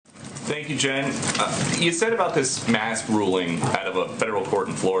Thank you, Jen. You said about this mask ruling out of a federal court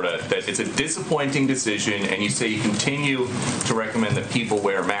in Florida that it's a disappointing decision, and you say you continue to recommend that people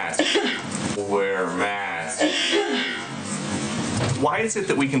wear masks. Wear masks. Why is it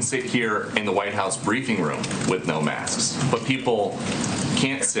that we can sit here in the White House briefing room with no masks, but people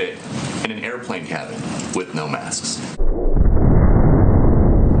can't sit in an airplane cabin with no masks?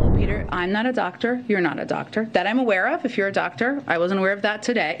 I'm not a doctor. You're not a doctor. That I'm aware of. If you're a doctor, I wasn't aware of that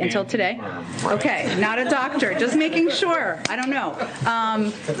today, until today. Okay, not a doctor. Just making sure. I don't know.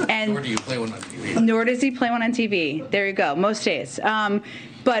 And nor do you play one on TV. Nor does he play one on TV. There you go. Most days.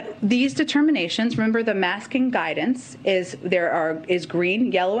 But these determinations, remember the masking guidance is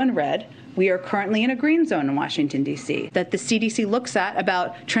green, yellow, and red. We are currently in a green zone in Washington, D.C. that the CDC looks at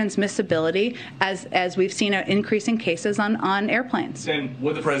about transmissibility as we've seen an increase in cases on airplanes. And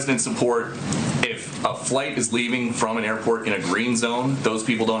would the president support if a flight is leaving from an airport in a green zone, those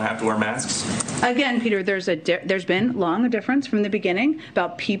people don't have to wear masks? Again, Peter, there's been long a difference from the beginning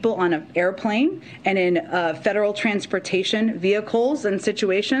about people on an airplane and in federal transportation vehicles and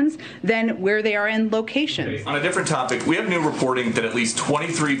situations than where they are in locations. Okay. On a different topic, we have new reporting that at least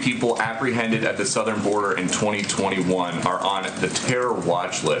 23 people apprehended at the southern border in 2021 are on the terror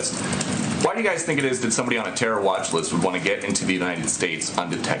watch list. Why do you guys think it is that somebody on a terror watch list would want to get into the United States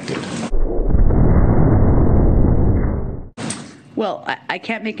undetected? Well, I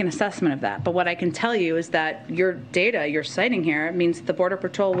can't make an assessment of that, but what I can tell you is that your data you're citing here means the Border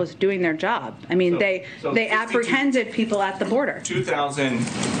Patrol was doing their job. I mean, they apprehended people at the border.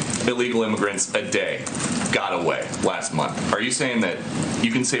 2,000 illegal immigrants a day got away last month. Are you saying that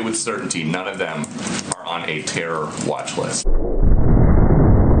you can say with certainty none of them are on a terror watch list?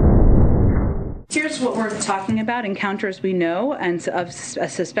 Here's what we're talking about, encounters we know and of a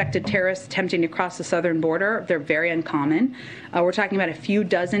suspected terrorist attempting to cross the southern border. They're very uncommon. We're talking about a few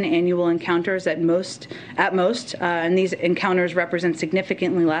dozen annual encounters at most, and these encounters represent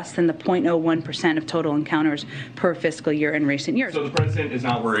significantly less than the 0.01% of total encounters per fiscal year in recent years. So the president is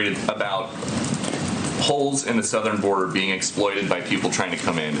not worried about holes in the southern border being exploited by people trying to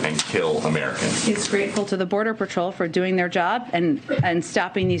come in and kill Americans. He's grateful to the Border Patrol for doing their job and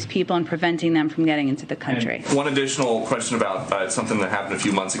stopping these people and preventing them from getting into the country. And one additional question about something that happened a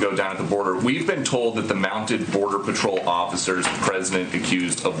few months ago down at the border. We've been told that the mounted Border Patrol officers the president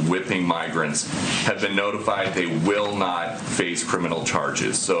accused of whipping migrants have been notified they will not face criminal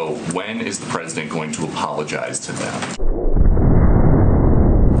charges. So when is the president going to apologize to them?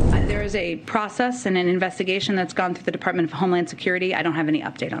 There is a process and an investigation that's gone through the Department of Homeland Security. I don't have any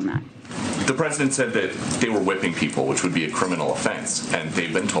update on that. The president said that they were whipping people, which would be a criminal offense, and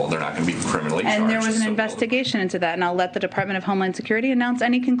they've been told they're not going to be criminally charged. And there was an investigation into that, and I'll let the Department of Homeland Security announce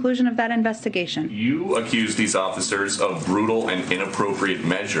any conclusion of that investigation. You accuse these officers of brutal and inappropriate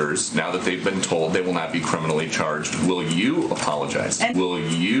measures now that they've been told they will not be criminally charged. Will you apologize? Will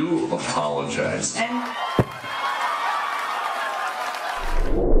you apologize?